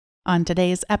On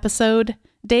today's episode,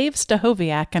 Dave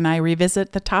Stachowiak and I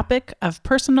revisit the topic of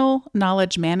personal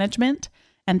knowledge management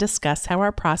and discuss how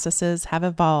our processes have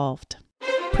evolved.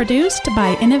 Produced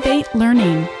by Innovate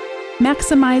Learning,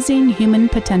 maximizing human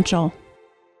potential.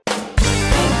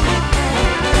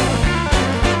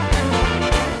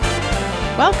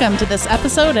 Welcome to this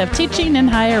episode of Teaching in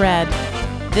Higher Ed.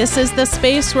 This is the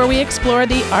space where we explore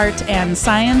the art and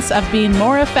science of being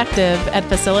more effective at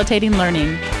facilitating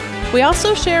learning. We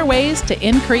also share ways to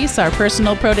increase our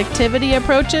personal productivity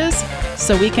approaches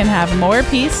so we can have more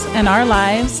peace in our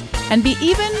lives and be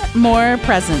even more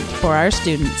present for our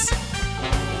students.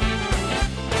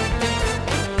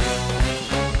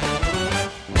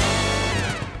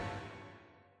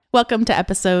 Welcome to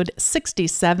episode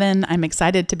 67. I'm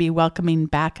excited to be welcoming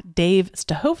back Dave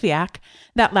Stachowiak.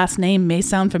 That last name may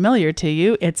sound familiar to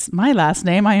you. It's my last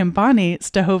name. I am Bonni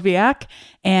Stachowiak,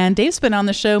 and Dave's been on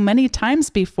the show many times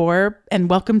before. And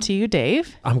welcome to you,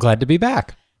 Dave. I'm glad to be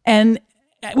back. And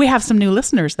we have some new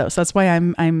listeners, though, so that's why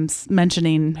I'm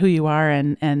mentioning who you are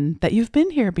and that you've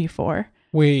been here before.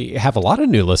 We have a lot of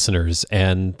new listeners,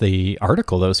 and the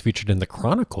article that was featured in the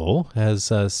Chronicle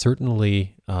has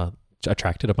certainly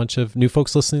attracted a bunch of new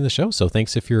folks listening to the show. So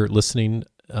thanks if you're listening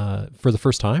for the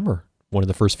first time or one of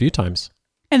the first few times.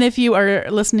 And if you are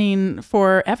listening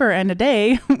forever and a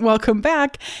day, welcome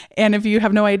back. And if you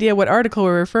have no idea what article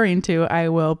we're referring to, I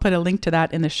will put a link to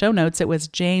that in the show notes. It was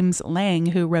James Lang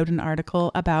who wrote an article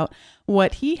about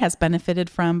what he has benefited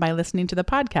from by listening to the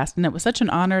podcast. And it was such an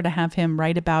honor to have him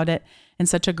write about it in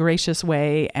such a gracious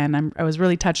way. And I was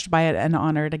really touched by it and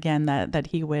honored again that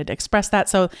he would express that.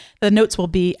 So the notes will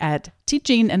be at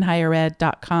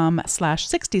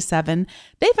teachinginhighered.com/67.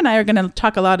 Dave and I are going to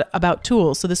talk a lot about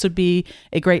tools. So this would be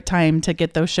a great time to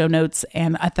get those show notes.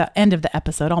 And at the end of the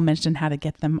episode, I'll mention how to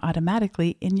get them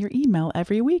automatically in your email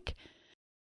every week.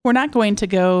 We're not going to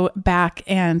go back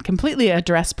and completely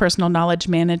address personal knowledge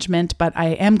management, but I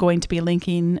am going to be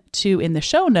linking to, in the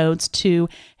show notes, to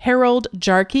Harold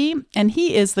Jarche, and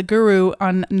he is the guru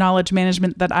on knowledge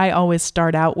management that I always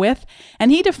start out with. And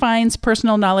he defines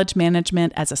personal knowledge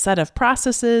management as a set of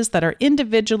processes that are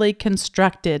individually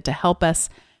constructed to help us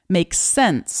make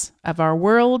sense of our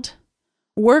world,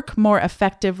 work more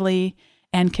effectively,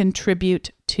 and contribute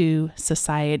to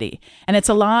society. And it's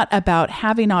a lot about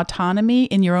having autonomy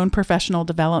in your own professional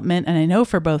development. And I know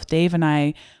for both Dave and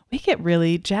I, we get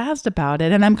really jazzed about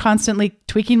it. And I'm constantly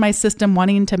tweaking my system,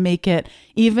 wanting to make it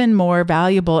even more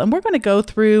valuable. And we're going to go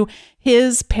through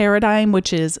his paradigm,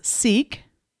 which is seek,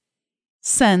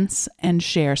 sense, and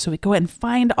share. So we go ahead and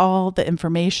find all the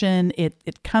information.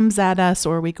 It comes at us,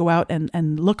 or we go out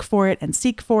and look for it and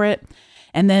seek for it.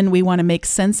 And then we want to make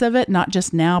sense of it, not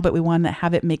just now, but we want to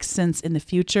have it make sense in the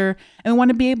future. And we want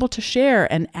to be able to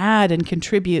share and add and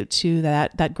contribute to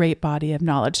that great body of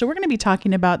knowledge. So we're going to be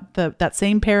talking about that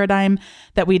same paradigm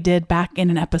that we did back in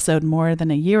an episode more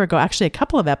than a year ago. Actually, a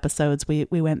couple of episodes we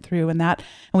went through in that.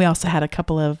 And we also had a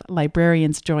couple of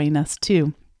librarians join us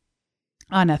too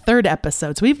on a third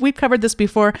episode. So we've covered this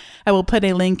before. I will put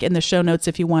a link in the show notes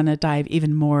if you want to dive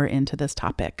even more into this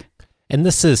topic. And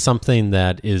this is something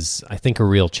that is, I think, a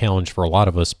real challenge for a lot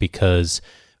of us, because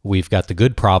we've got the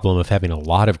good problem of having a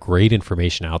lot of great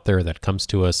information out there that comes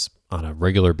to us on a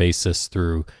regular basis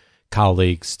through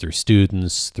colleagues, through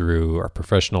students, through our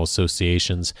professional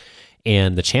associations.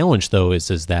 And the challenge, though, is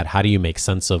that how do you make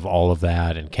sense of all of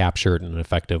that and capture it in an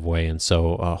effective way? And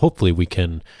so hopefully we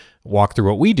can walk through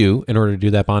what we do in order to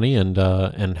do that, Bonni,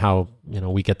 and how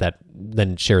we get that,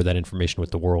 then share that information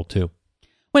with the world too.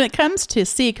 When it comes to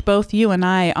Seek, both you and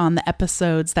I on the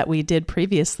episodes that we did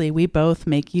previously, we both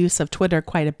make use of Twitter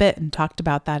quite a bit and talked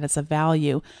about that as a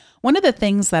value. One of the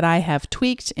things that I have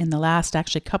tweaked in the last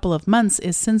actually couple of months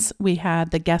is, since we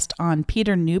had the guest on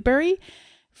Peter Newberry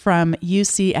from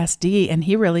UCSD, and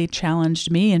he really challenged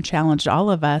me and challenged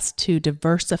all of us to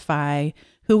diversify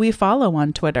who we follow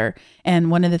on Twitter.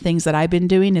 And one of the things that I've been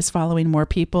doing is following more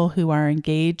people who are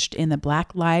engaged in the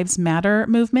Black Lives Matter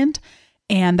movement.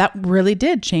 And that really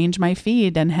did change my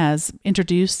feed and has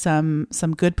introduced some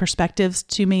good perspectives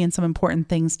to me and some important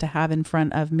things to have in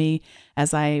front of me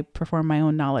as I perform my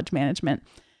own knowledge management.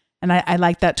 And I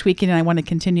like that tweaking, and I want to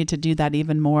continue to do that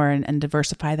even more and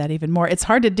diversify that even more. It's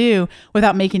hard to do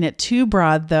without making it too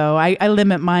broad, though. I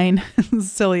limit mine,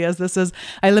 silly as this is,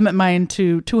 I limit mine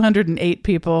to 208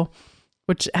 people,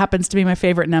 which happens to be my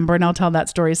favorite number. And I'll tell that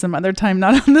story some other time,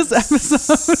 not on this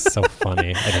episode. So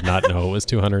funny. I did not know it was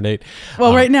 208.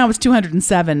 Well, right now it's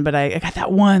 207, but I got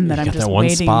that one that I'm just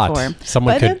waiting for.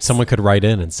 Someone could write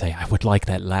in and say, I would like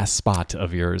that last spot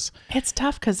of yours. It's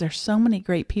tough because there's so many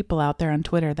great people out there on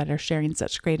Twitter that are sharing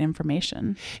such great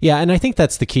information. Yeah, and I think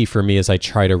that's the key for me as I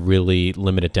try to really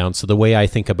limit it down. So the way I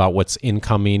think about what's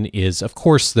incoming is, of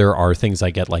course, there are things I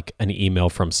get like an email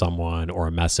from someone or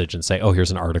a message and say, oh,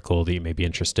 here's an article that you may be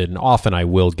interested in. Often I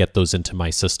will get those into my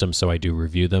system, so I do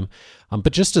review them.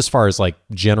 But just as far as like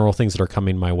general things that are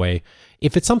coming my way,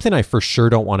 if it's something I for sure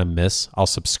don't want to miss, I'll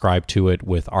subscribe to it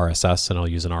with RSS, and I'll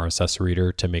use an RSS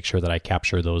reader to make sure that I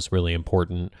capture those really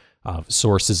important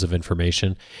sources of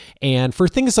information. And for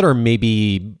things that are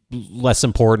maybe less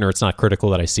important or it's not critical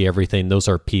that I see everything, those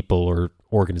are people or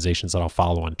organizations that I'll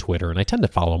follow on Twitter. And I tend to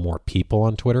follow more people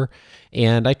on Twitter.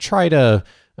 And I try to,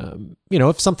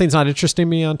 if something's not interesting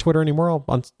me on Twitter anymore, I'll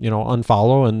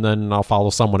unfollow, and then I'll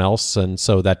follow someone else. And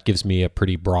so that gives me a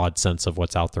pretty broad sense of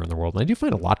what's out there in the world. And I do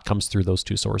find a lot comes through those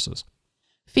two sources.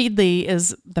 Feedly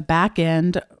is the back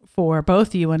end for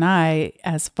both you and I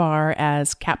as far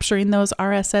as capturing those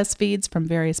RSS feeds from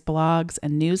various blogs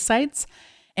and news sites.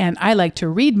 And I like to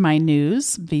read my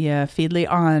news via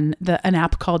Feedly on an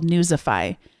app called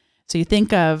Newsify. So you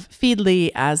think of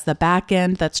Feedly as the back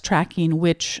end that's tracking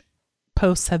which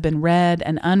posts have been read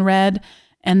and unread,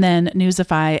 and then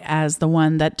Newsify as the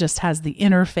one that just has the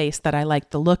interface that I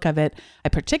like the look of it. I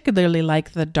particularly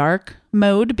like the dark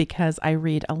mode because I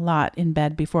read a lot in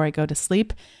bed before I go to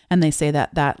sleep, and they say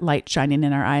that light shining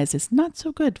in our eyes is not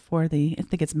so good for I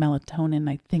think it's melatonin.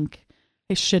 I think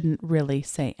I shouldn't really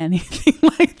say anything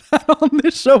like that on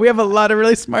this show. We have a lot of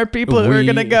really smart people who are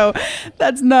going to go,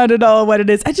 that's not at all what it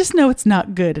is. I just know it's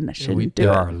not good and I shouldn't do it.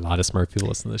 There are a lot of smart people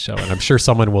listening to the show, and I'm sure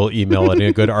someone will email in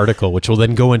a good article, which will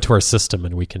then go into our system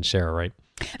and we can share, right?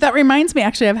 That reminds me,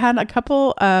 actually, I've had a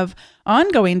couple of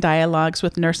ongoing dialogues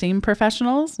with nursing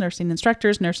professionals, nursing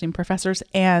instructors, nursing professors,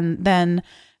 and then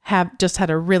have just had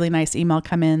a really nice email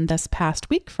come in this past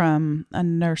week from a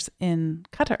nurse in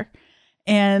Qatar.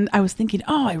 And I was thinking,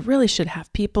 I really should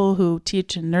have people who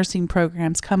teach in nursing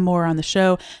programs come more on the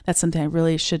show. That's something I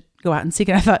really should go out and seek.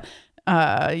 And I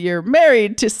thought, you're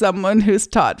married to someone who's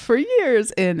taught for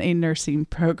years in a nursing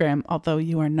program, although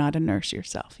you are not a nurse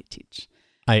yourself, you teach.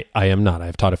 I am not.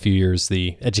 I've taught a few years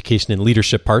the education and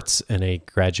leadership parts in a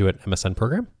graduate MSN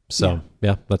program. So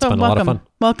yeah, that's been a lot of fun.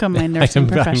 Welcome, my nursing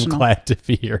professional. I'm glad to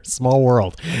be here. Small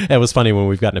world. It was funny when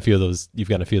you've gotten a few of those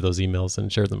emails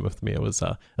and shared them with me. It was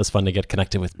fun to get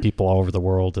connected with people all over the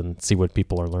world and see what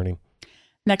people are learning.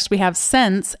 Next we have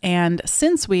Sense, and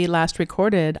since we last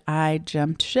recorded, I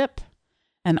jumped ship.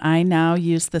 And I now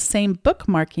use the same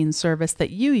bookmarking service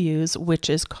that you use, which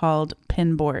is called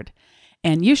Pinboard.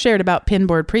 And you shared about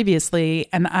Pinboard previously,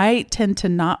 and I tend to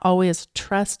not always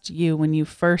trust you when you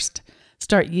first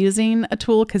start using a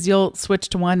tool, because you'll switch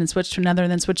to one and switch to another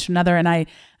and then switch to another. And I'm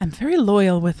very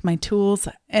loyal with my tools,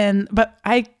 but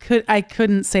I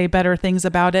couldn't say better things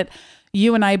about it.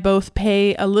 You and I both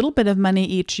pay a little bit of money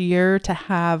each year to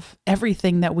have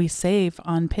everything that we save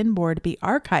on Pinboard be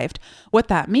archived. What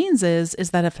that means is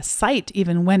that if a site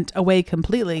even went away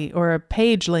completely or a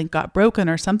page link got broken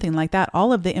or something like that,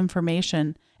 all of the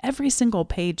information, every single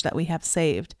page that we have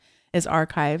saved is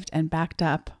archived and backed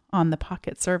up on the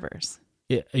Pocket servers.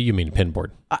 You mean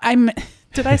Pinboard?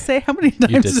 Did I say how many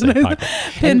times?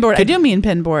 Pinboard. I do mean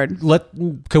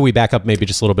Pinboard. Could we back up maybe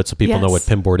just a little bit so people know what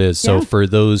Pinboard is? So for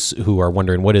those who are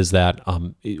wondering, what is that?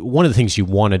 One of the things you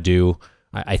want to do,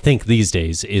 I think these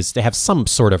days, is to have some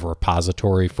sort of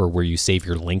repository for where you save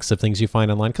your links of things you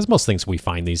find online, because most things we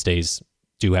find these days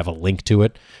do have a link to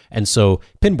it. And so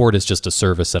Pinboard is just a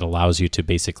service that allows you to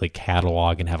basically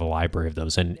catalog and have a library of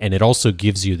those. And it also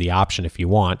gives you the option, if you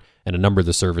want, and a number of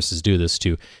the services do this,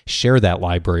 to share that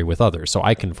library with others. So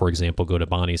I can, for example, go to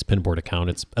Bonnie's Pinboard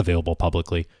account. It's available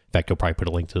publicly. In fact, you'll probably put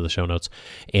a link to the show notes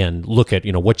and look at,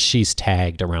 what she's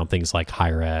tagged around things like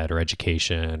higher ed or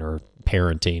education or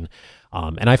parenting.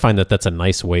 And I find that that's a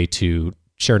nice way to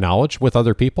share knowledge with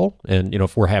other people. And,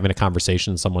 if we're having a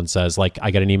conversation, someone says, like, I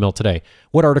got an email today,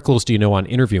 what articles do you know on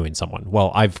interviewing someone?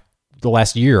 Well, the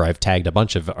last year I've tagged a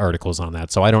bunch of articles on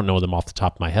that, so I don't know them off the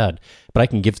top of my head, but I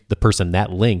can give the person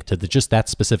that link to just that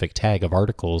specific tag of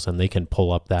articles, and they can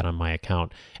pull up that on my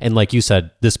account. And like you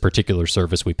said, this particular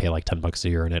service, we pay like $10 a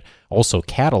year, and it also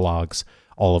catalogs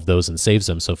all of those and saves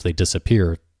them. So if they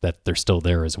disappear, that they're still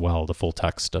there as well, the full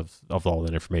text of all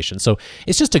that information. So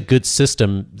it's just a good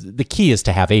system. The key is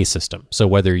to have a system. So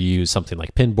whether you use something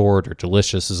like Pinboard or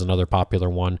Delicious is another popular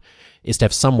one, is to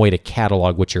have some way to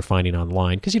catalog what you're finding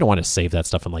online, because you don't want to save that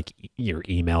stuff in like your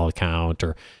email account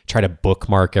or try to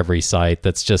bookmark every site.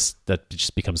 That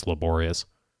just becomes laborious.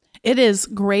 It is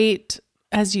great,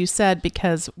 as you said,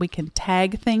 because we can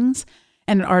tag things,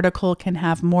 and an article can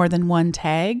have more than one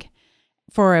tag.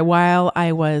 For a while,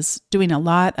 I was doing a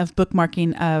lot of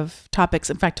bookmarking of topics.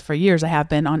 In fact, for years, I have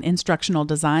been on instructional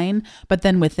design. But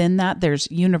then within that,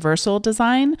 there's universal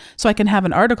design. So I can have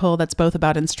an article that's both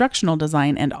about instructional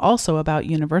design and also about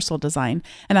universal design.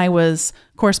 And I was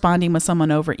corresponding with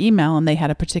someone over email, and they had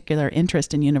a particular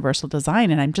interest in universal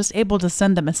design. And I'm just able to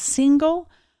send them a single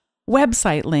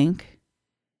website link.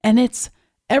 And it's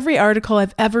every article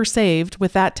I've ever saved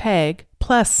with that tag,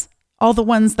 plus all the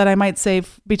ones that I might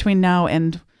save between now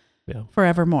and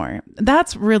forevermore.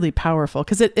 That's really powerful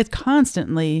because it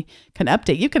constantly can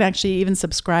update. You can actually even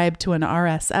subscribe to an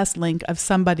RSS link of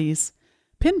somebody's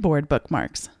Pinboard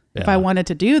bookmarks. Yeah. If I wanted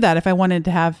to do that, if I wanted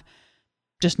to have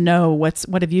just know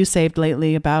what have you saved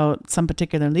lately about some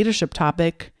particular leadership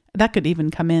topic, that could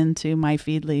even come into my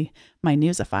Feedly, my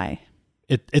Newsify.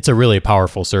 It's a really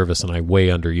powerful service, and I way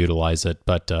underutilize it.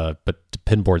 But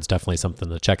Pinboard's definitely something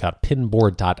to check out.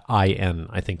 Pinboard.in,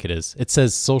 I think it is. It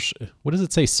says social. What does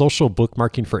it say? Social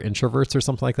bookmarking for introverts or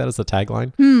something like that is the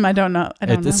tagline. I don't know.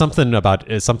 It's something about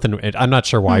I'm not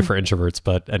sure why for introverts,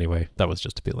 but anyway, that was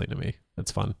just appealing to me.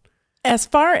 It's fun. As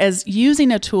far as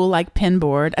using a tool like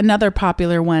Pinboard, another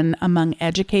popular one among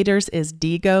educators is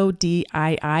Diigo,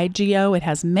 Diigo. It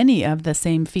has many of the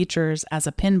same features as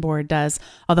a Pinboard does,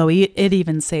 although it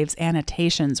even saves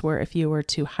annotations where if you were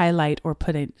to highlight or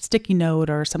put a sticky note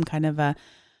or some kind of an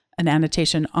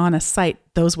annotation on a site,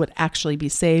 those would actually be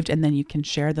saved, and then you can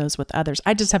share those with others.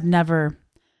 I've never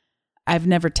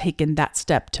taken that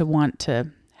step to want to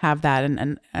have that.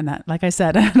 And like I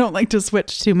said, I don't like to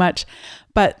switch too much,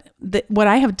 but what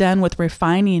I have done with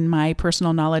refining my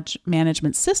personal knowledge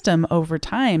management system over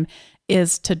time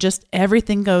is to just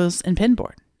everything goes in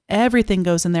Pinboard. Everything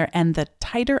goes in there. And the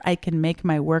tighter I can make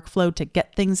my workflow to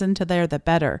get things into there, the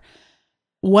better.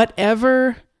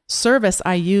 Whatever service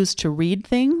I use to read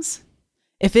things,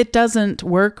 if it doesn't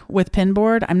work with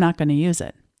Pinboard, I'm not going to use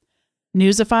it.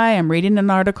 Newsify, I'm reading an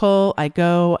article, I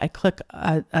click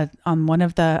on one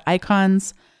of the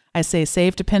icons, I say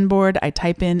save to Pinboard, I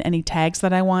type in any tags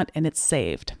that I want, and it's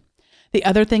saved. The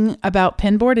other thing about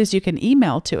Pinboard is you can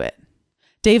email to it.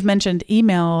 Dave mentioned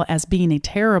email as being a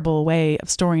terrible way of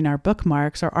storing our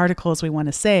bookmarks or articles we want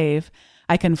to save.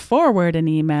 I can forward an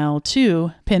email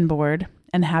to Pinboard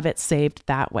and have it saved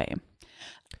that way.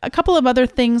 A couple of other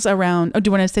things around. Oh, do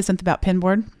you want to say something about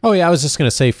Pinboard? Oh, yeah. I was just going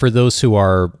to say, for those who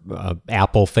are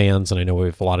Apple fans, and I know we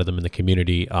have a lot of them in the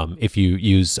community, if you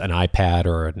use an iPad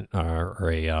or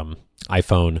a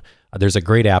iPhone, there's a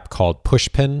great app called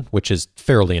Pushpin, which is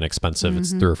fairly inexpensive.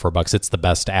 It's $3 or $4. It's the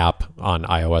best app on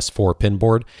iOS for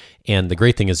Pinboard. And the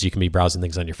great thing is you can be browsing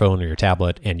things on your phone or your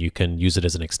tablet, and you can use it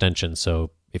as an extension. So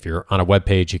if you're on a web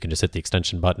page, you can just hit the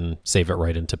extension button, save it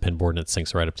right into Pinboard, and it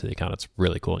syncs right up to the account. It's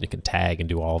really cool. And you can tag and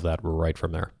do all of that right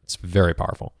from there. It's very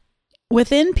powerful.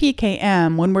 Within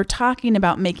PKM, when we're talking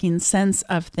about making sense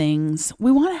of things,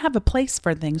 we want to have a place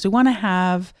for things. We want to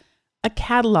have a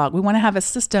catalog. We want to have a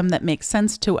system that makes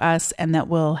sense to us and that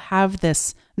will have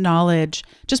this knowledge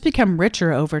just become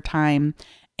richer over time.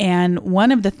 And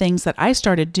one of the things that I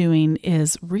started doing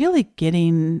is really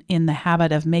getting in the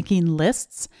habit of making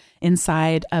lists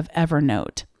inside of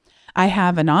Evernote. I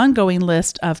have an ongoing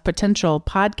list of potential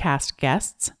podcast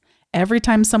guests. Every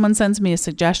time someone sends me a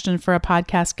suggestion for a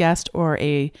podcast guest or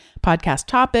a podcast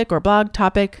topic or blog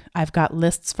topic, I've got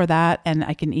lists for that, and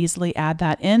I can easily add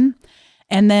that in.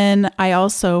 And then I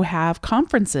also have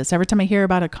conferences. Every time I hear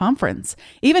about a conference,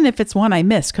 even if it's one I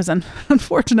missed, because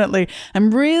unfortunately,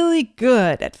 I'm really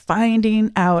good at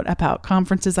finding out about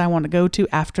conferences I want to go to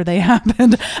after they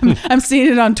happened. I'm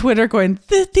seeing it on Twitter going,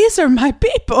 these are my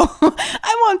people.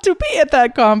 I want to be at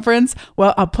that conference.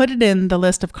 Well, I'll put it in the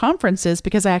list of conferences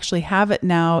because I actually have it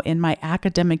now in my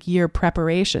academic year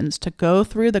preparations to go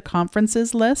through the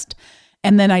conferences list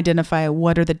and then identify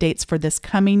what are the dates for this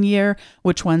coming year,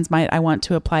 which ones might I want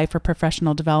to apply for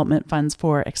professional development funds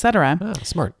for, etc. Oh,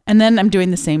 smart. And then I'm doing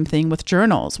the same thing with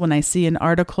journals. When I see an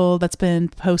article that's been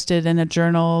posted in a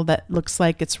journal that looks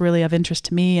like it's really of interest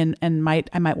to me and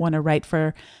I might want to write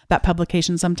for that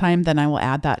publication sometime, then I will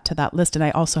add that to that list. And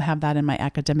I also have that in my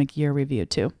academic year review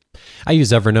too. I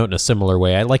use Evernote in a similar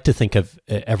way. I like to think of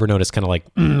Evernote as kind of like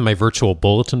my virtual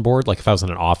bulletin board. Like if I was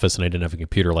in an office and I didn't have a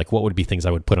computer, like what would be things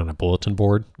I would put on a bulletin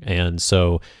board? And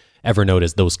so Evernote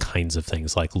is those kinds of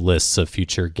things, like lists of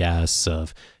future guests,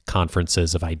 of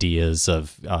conferences, of ideas,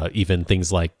 of even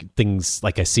things like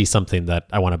I see something that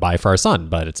I want to buy for our son,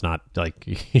 but it's not like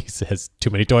he has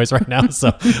too many toys right now.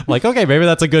 So I'm like, okay, maybe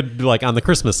that's a good, like, on the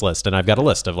Christmas list. And I've got a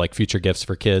list of like future gifts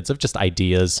for kids, of just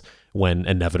ideas when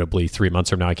inevitably 3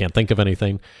 months from now I can't think of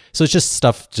anything. So it's just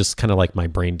stuff, just kind of like my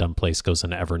brain dump place goes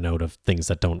into Evernote of things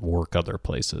that don't work other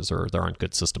places or there aren't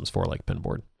good systems for, like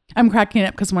Pinboard. I'm cracking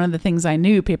up because one of the things I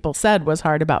knew people said was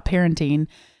hard about parenting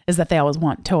is that they always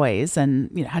want toys, and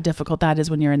you know how difficult that is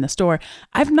when you're in the store.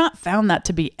 I've not found that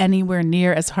to be anywhere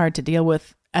near as hard to deal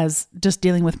with as just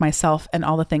dealing with myself and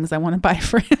all the things I want to buy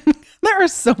for him. There are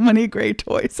so many great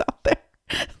toys out there.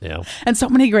 Yeah. And so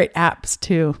many great apps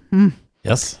too.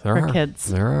 Yes, there for are. kids.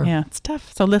 There are. Yeah, it's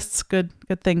tough. So lists, good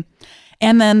thing.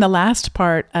 And then the last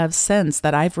part of Sense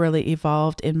that I've really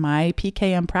evolved in my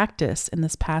PKM practice in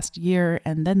this past year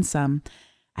and then some,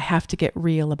 I have to get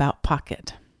real about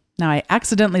Pocket. Now, I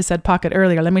accidentally said Pocket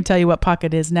earlier. Let me tell you what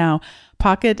Pocket is now.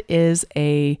 Pocket is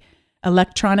a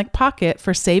electronic pocket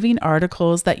for saving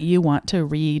articles that you want to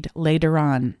read later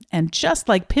on. And just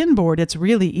like Pinboard, it's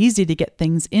really easy to get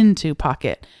things into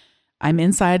Pocket. I'm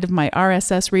inside of my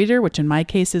RSS reader, which in my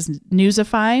case is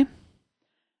Newsify,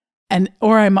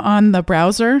 or I'm on the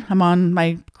browser. I'm on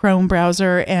my Chrome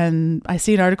browser and I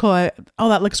see an article.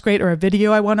 That looks great, or a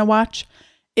video I want to watch.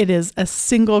 It is a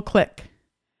single click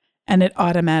and it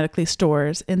automatically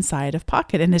stores inside of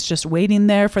Pocket. And it's just waiting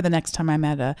there for the next time I'm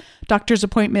at a doctor's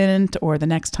appointment or the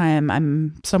next time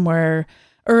I'm somewhere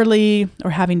early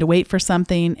or having to wait for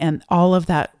something. And all of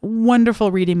that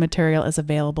wonderful reading material is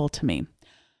available to me.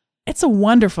 It's a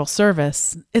wonderful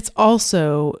service. It's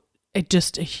also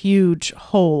just a huge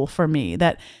hole for me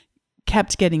that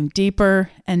kept getting deeper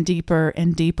and deeper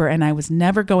and deeper. And I was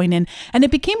never going in. And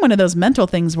it became one of those mental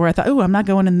things where I thought, I'm not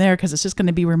going in there because it's just going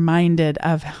to be reminded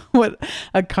of what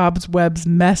a cobweb's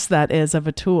mess that is of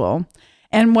a tool.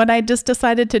 And what I just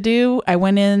decided to do, I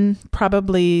went in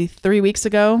probably 3 weeks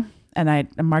ago and I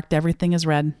marked everything as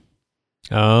read.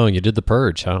 Oh, you did the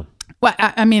purge, huh? Well,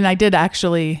 I mean, I did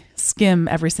actually skim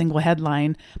every single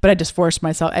headline, but I just forced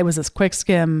myself. It was this quick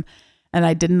skim, and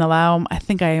I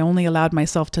think I only allowed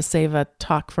myself to save a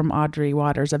talk from Audrey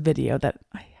Waters, a video that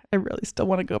I really still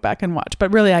want to go back and watch.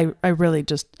 But really, I really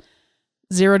just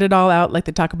zeroed it all out. Like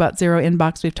they talk about zero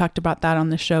inbox. We've talked about that on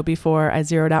the show before. I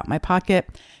zeroed out my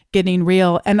Pocket, getting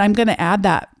real. And I'm going to add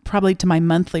that probably to my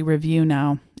monthly review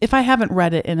now. If I haven't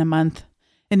read it in a month,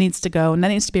 it needs to go. And that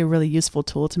needs to be a really useful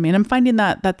tool to me. And I'm finding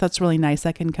that's really nice.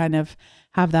 I can kind of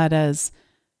have that as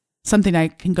something I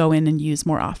can go in and use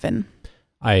more often.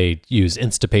 I use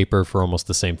Instapaper for almost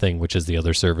the same thing, which is the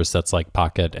other service that's like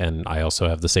Pocket. And I also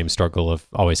have the same struggle of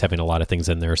always having a lot of things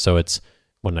in there. So it's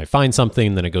when I find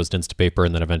something, then it goes to Instapaper,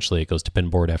 and then eventually it goes to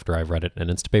Pinboard after I've read it in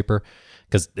Instapaper,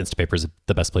 because Instapaper is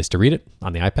the best place to read it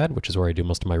on the iPad, which is where I do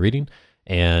most of my reading.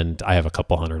 And I have a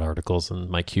couple hundred articles in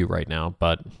my queue right now,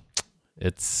 but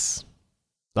there's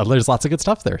lots of good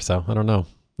stuff there. So I don't know.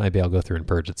 Maybe I'll go through and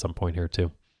purge at some point here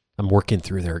too. I'm working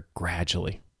through there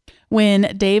gradually.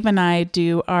 When Dave and I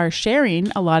do our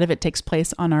sharing, a lot of it takes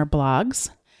place on our blogs.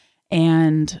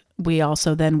 And we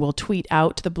also then will tweet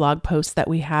out the blog posts that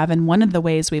we have. And one of the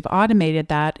ways we've automated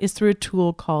that is through a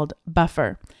tool called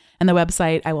Buffer. And the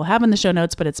website I will have in the show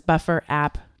notes, but it's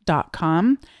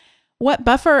bufferapp.com. What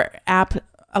Buffer app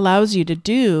allows you to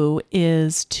do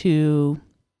is to,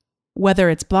 whether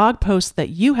it's blog posts that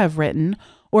you have written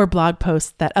or blog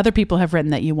posts that other people have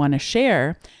written that you want to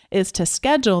share, is to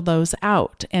schedule those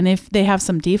out. And if they have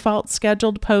some default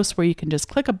scheduled posts where you can just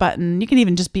click a button, you can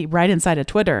even just be right inside of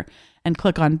Twitter and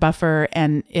click on Buffer,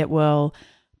 and it will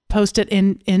post it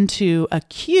into a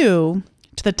queue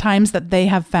to the times that they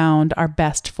have found are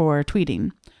best for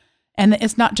tweeting. And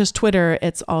it's not just Twitter,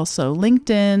 it's also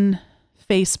LinkedIn,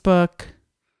 Facebook.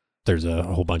 There's a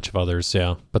whole bunch of others,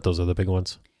 yeah, but those are the big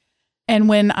ones. And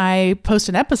when I post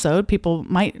an episode, people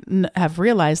might have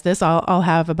realized this. I'll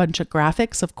have a bunch of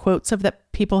graphics of quotes of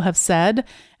that people have said,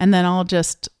 and then I'll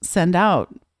just send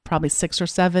out probably 6 or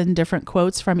 7 different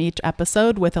quotes from each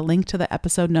episode with a link to the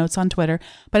episode notes on Twitter.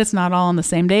 But it's not all on the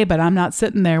same day, but I'm not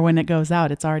sitting there when it goes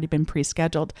out. It's already been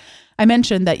pre-scheduled. I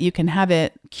mentioned that you can have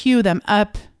it queue them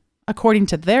up according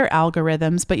to their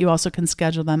algorithms, but you also can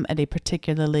schedule them at a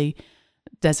particularly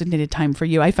designated time for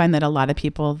you. I find that a lot of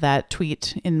people that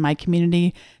tweet in my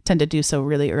community tend to do so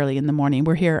really early in the morning.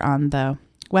 We're here on the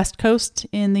West Coast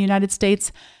in the United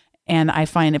States, and I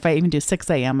find if I even do 6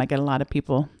 a.m., I get a lot of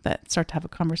people that start to have a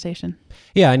conversation.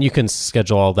 Yeah, and you can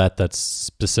schedule all that's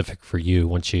specific for you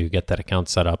once you get that account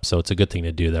set up. So it's a good thing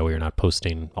to do. That way you're not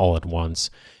posting all at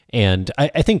once. And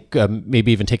I think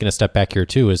maybe even taking a step back here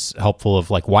too is helpful of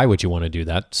like, why would you want to do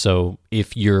that? So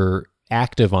if you're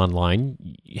active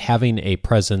online, having a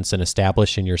presence and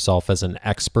establishing yourself as an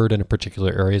expert in a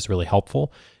particular area is really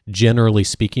helpful. Generally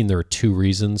speaking, there are two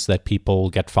reasons that people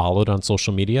get followed on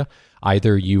social media.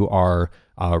 Either you are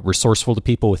resourceful to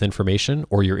people with information,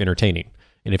 or you're entertaining.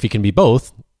 And if you can be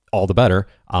both, all the better.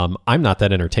 I'm not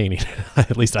that entertaining,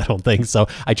 at least I don't think so.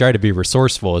 I try to be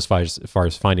resourceful as far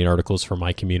as finding articles for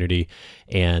my community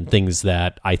and things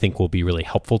that I think will be really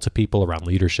helpful to people around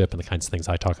leadership and the kinds of things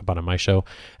I talk about on my show.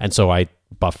 And so I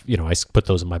put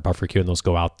those in my buffer queue, and those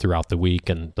go out throughout the week,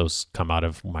 and those come out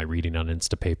of my reading on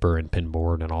Instapaper and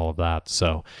Pinboard and all of that.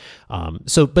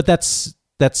 But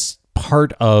that's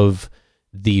part of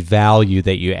the value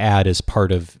that you add as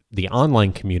part of the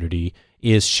online community,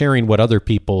 is sharing what other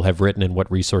people have written and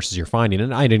what resources you're finding.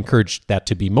 And I'd encourage that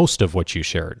to be most of what you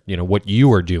shared. What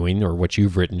you are doing or what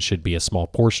you've written should be a small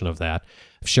portion of that.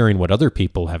 Sharing what other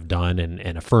people have done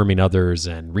and affirming others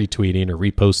and retweeting or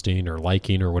reposting or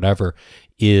liking or whatever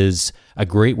is a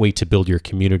great way to build your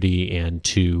community and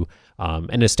to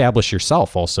and establish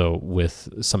yourself also with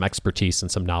some expertise and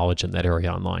some knowledge in that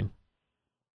area online.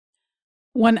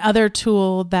 One other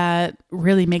tool that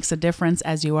really makes a difference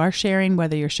as you are sharing,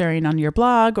 whether you're sharing on your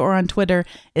blog or on Twitter,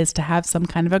 is to have some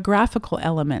kind of a graphical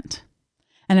element.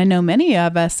 And I know many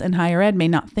of us in higher ed may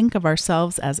not think of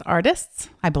ourselves as artists.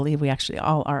 I believe we actually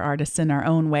all are artists in our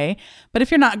own way. But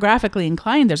if you're not graphically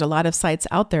inclined, there's a lot of sites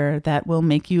out there that will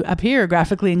make you appear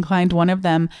graphically inclined. One of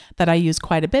them that I use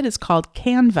quite a bit is called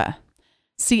Canva.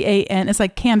 C-A-N, it's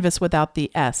like Canvas without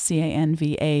the S,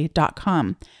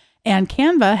 CANVA.com. And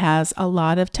Canva has a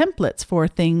lot of templates for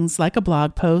things like a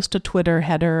blog post, a Twitter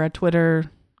header, a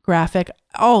Twitter graphic,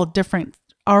 all different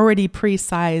already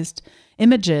pre-sized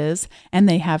images, and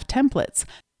they have templates.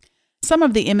 Some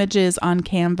of the images on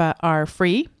Canva are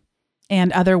free,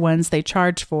 and other ones they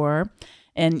charge for.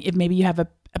 And if maybe you have a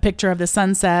picture of the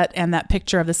sunset, and that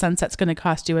picture of the sunset's going to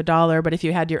cost you $1, but if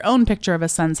you had your own picture of a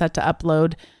sunset to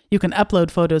upload, you can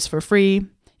upload photos for free.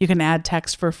 You can add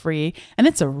text for free, and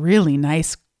it's a really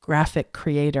nice graphic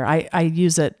creator. I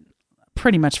use it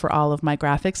pretty much for all of my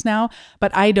graphics now,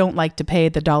 but I don't like to pay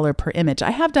the $1 per image.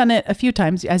 I have done it a few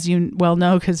times, as you well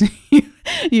know, because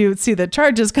you see the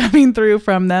charges coming through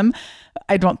from them.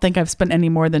 I don't think I've spent any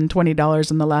more than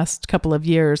 $20 in the last couple of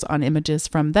years on images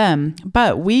from them,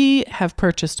 but we have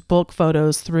purchased bulk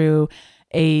photos through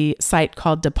a site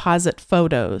called Deposit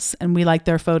Photos, and we like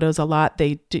their photos a lot.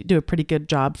 They do a pretty good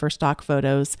job for stock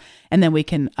photos, and then we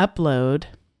can upload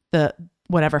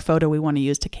whatever photo we want to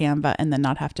use to Canva and then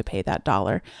not have to pay that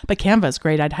 $1. But Canva is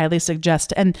great. I'd highly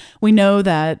suggest. And we know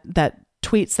that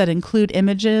tweets that include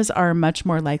images are much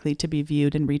more likely to be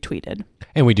viewed and retweeted.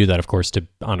 And we do that, of course, to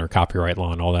honor copyright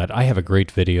law and all that. I have a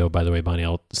great video, by the way, Bonnie,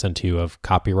 I'll send to you, of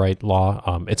copyright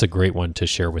law. It's a great one to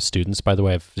share with students, by the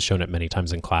way. I've shown it many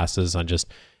times in classes on just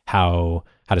how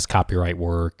does copyright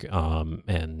work,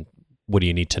 and what do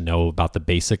you need to know about the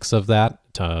basics of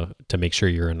that to make sure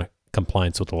you're in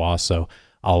compliance with the law. So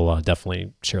I'll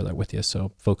definitely share that with you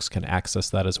so folks can access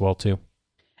that as well too.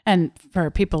 And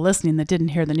for people listening that didn't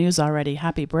hear the news already,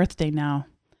 happy birthday now.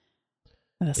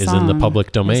 Is in the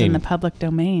public domain. Is in the public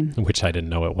domain. Which I didn't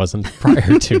know it wasn't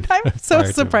prior to. I'm so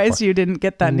surprised you didn't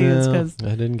get that news. Because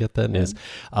I didn't get that news.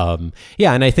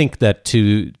 Yeah, and I think that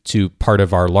to part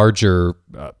of our larger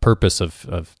purpose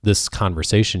of this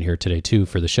conversation here today too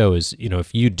for the show is,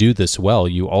 if you do this well,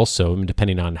 you also,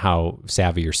 depending on how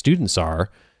savvy your students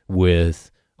are with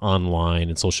online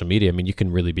and social media, you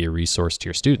can really be a resource to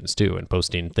your students too, and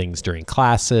posting things during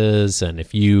classes. And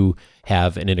if you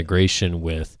have an integration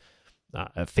with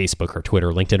Facebook or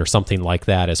Twitter, LinkedIn or something like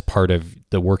that as part of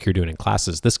the work you're doing in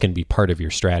classes, this can be part of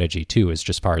your strategy too, as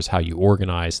just far as how you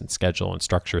organize and schedule and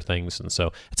structure things. And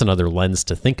so it's another lens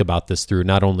to think about this through,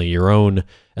 not only your own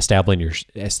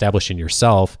establishing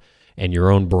yourself and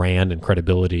your own brand and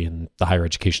credibility in the higher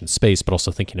education space, but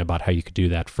also thinking about how you could do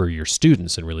that for your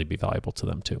students and really be valuable to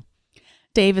them too.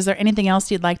 Dave, is there anything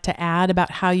else you'd like to add about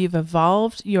how you've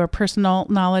evolved your personal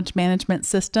knowledge management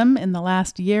system in the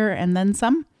last year and then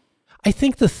some? I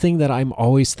think the thing that I'm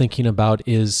always thinking about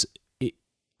is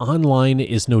online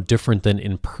is no different than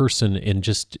in person in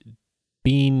just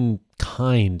being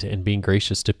kind and being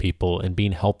gracious to people and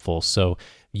being helpful. So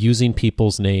using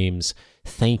people's names,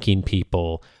 thanking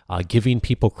people, giving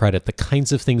people credit, the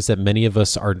kinds of things that many of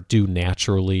us do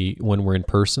naturally when we're in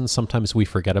person, sometimes we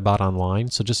forget about online.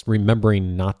 So just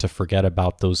remembering not to forget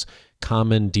about those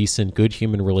common, decent, good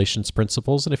human relations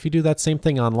principles. And if you do that same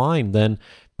thing online, then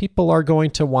people are going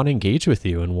to want to engage with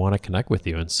you and want to connect with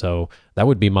you. And so that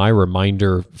would be my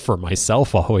reminder for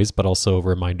myself always, but also a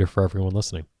reminder for everyone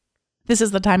listening. This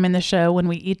is the time in the show when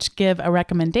we each give a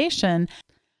recommendation.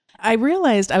 I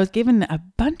realized I was given a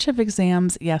bunch of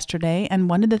exams yesterday, and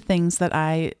one of the things that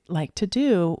I like to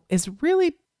do is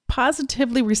really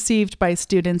positively received by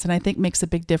students, and I think makes a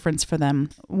big difference for them.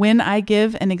 When I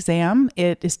give an exam,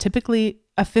 it is typically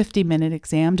a 50-minute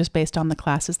exam just based on the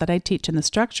classes that I teach and the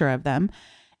structure of them.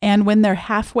 And when they're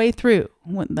halfway through,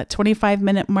 when the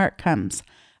 25-minute mark comes,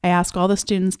 I ask all the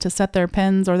students to set their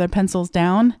pens or their pencils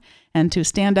down and to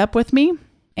stand up with me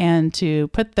and to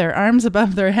put their arms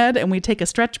above their head, and we take a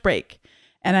stretch break.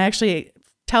 And I actually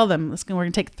tell them, we're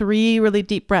going to take 3 really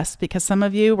deep breaths, because some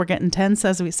of you, we're getting tense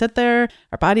as we sit there.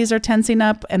 Our bodies are tensing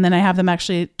up. And then I have them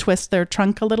actually twist their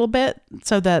trunk a little bit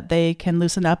so that they can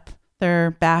loosen up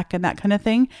their back and that kind of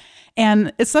thing.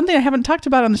 And it's something I haven't talked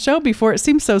about on the show before. It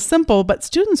seems so simple, but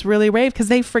students really rave because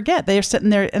they forget. They're sitting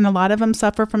there, and a lot of them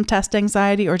suffer from test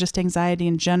anxiety or just anxiety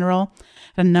in general.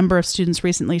 A number of students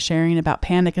recently sharing about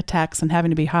panic attacks and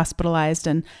having to be hospitalized.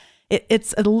 And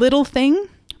it's a little thing,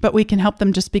 but we can help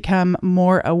them just become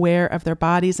more aware of their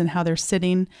bodies and how they're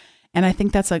sitting. And I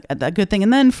think that's a good thing.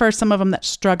 And then for some of them that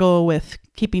struggle with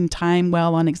keeping time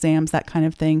well on exams, that kind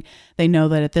of thing, they know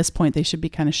that at this point they should be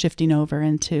kind of shifting over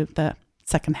into the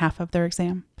second half of their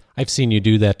exam. I've seen you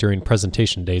do that during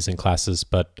presentation days in classes,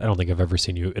 but I don't think I've ever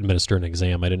seen you administer an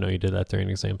exam. I didn't know you did that during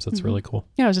exams. That's really cool.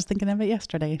 Yeah, I was just thinking of it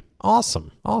yesterday.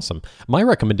 Awesome. My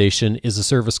recommendation is a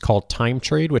service called Time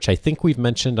Trade, which I think we've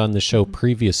mentioned on the show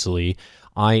previously.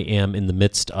 I am in the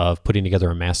midst of putting together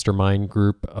a mastermind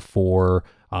group for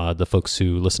the folks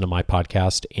who listen to my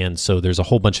podcast. And so there's a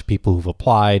whole bunch of people who've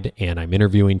applied, and I'm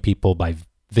interviewing people by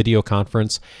video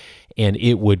conference. And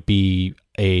it would be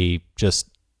a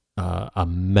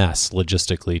mess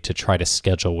logistically to try to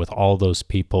schedule with all those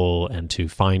people and to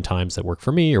find times that work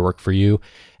for me or work for you.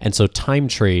 And so Time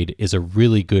Trade is a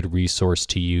really good resource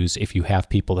to use if you have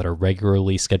people that are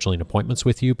regularly scheduling appointments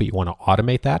with you, but you want to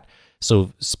automate that.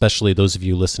 So especially those of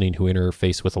you listening who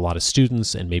interface with a lot of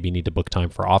students and maybe need to book time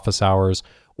for office hours,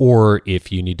 or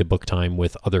if you need to book time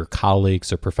with other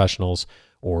colleagues or professionals,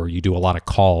 or you do a lot of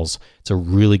calls, it's a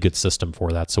really good system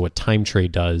for that. So what Time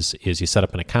Trade does is you set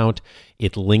up an account,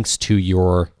 it links to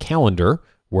your calendar,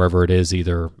 wherever it is,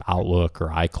 either Outlook or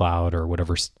iCloud or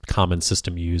whatever common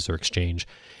system you use or Exchange.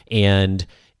 And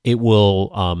it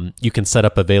will, you can set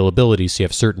up availability, so you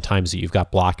have certain times that you've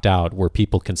got blocked out where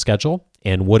people can schedule.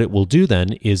 And what it will do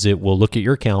then is it will look at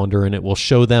your calendar and it will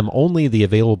show them only the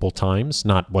available times,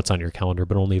 not what's on your calendar,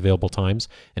 but only available times.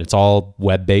 And it's all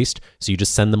web-based. So you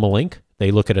just send them a link. They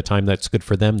look at a time that's good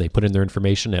for them. They put in their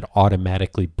information. It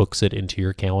automatically books it into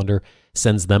your calendar,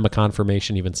 sends them a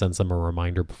confirmation, even sends them a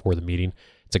reminder before the meeting.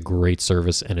 It's a great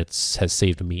service, and it has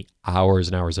saved me hours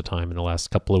and hours of time in the last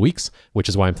couple of weeks, which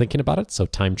is why I'm thinking about it. So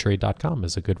timetrade.com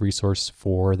is a good resource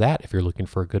for that if you're looking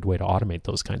for a good way to automate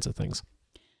those kinds of things.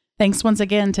 Thanks once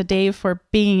again to Dave for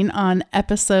being on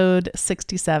episode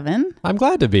 67. I'm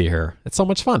glad to be here. It's so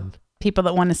much fun. People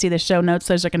that want to see the show notes,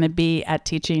 those are going to be at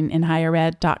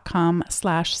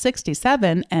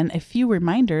teachinginhighered.com/67, and a few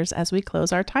reminders as we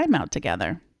close our time out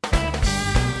together.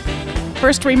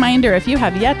 First reminder, if you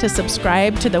have yet to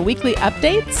subscribe to the weekly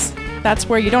updates, that's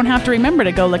where you don't have to remember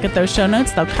to go look at those show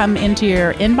notes. They'll come into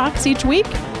your inbox each week,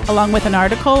 along with an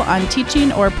article on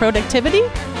teaching or productivity.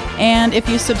 And if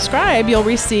you subscribe, you'll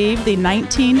receive the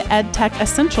 19 EdTech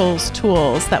Essentials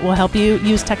tools that will help you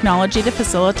use technology to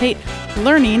facilitate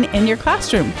learning in your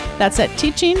classroom. That's at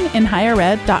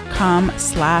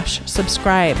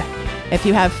teachinginhighered.com/subscribe. If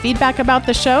you have feedback about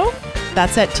the show,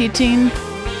 that's at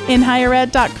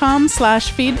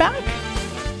teachinginhighered.com/feedback.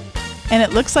 And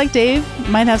it looks like Dave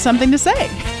might have something to say.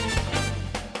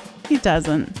 He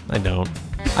doesn't. I don't.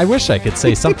 I wish I could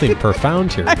say something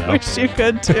profound here, though. I wish you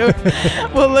could, too.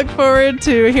 We'll look forward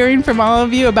to hearing from all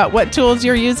of you about what tools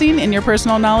you're using in your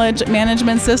personal knowledge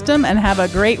management system, and have a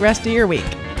great rest of your week.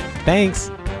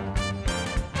 Thanks.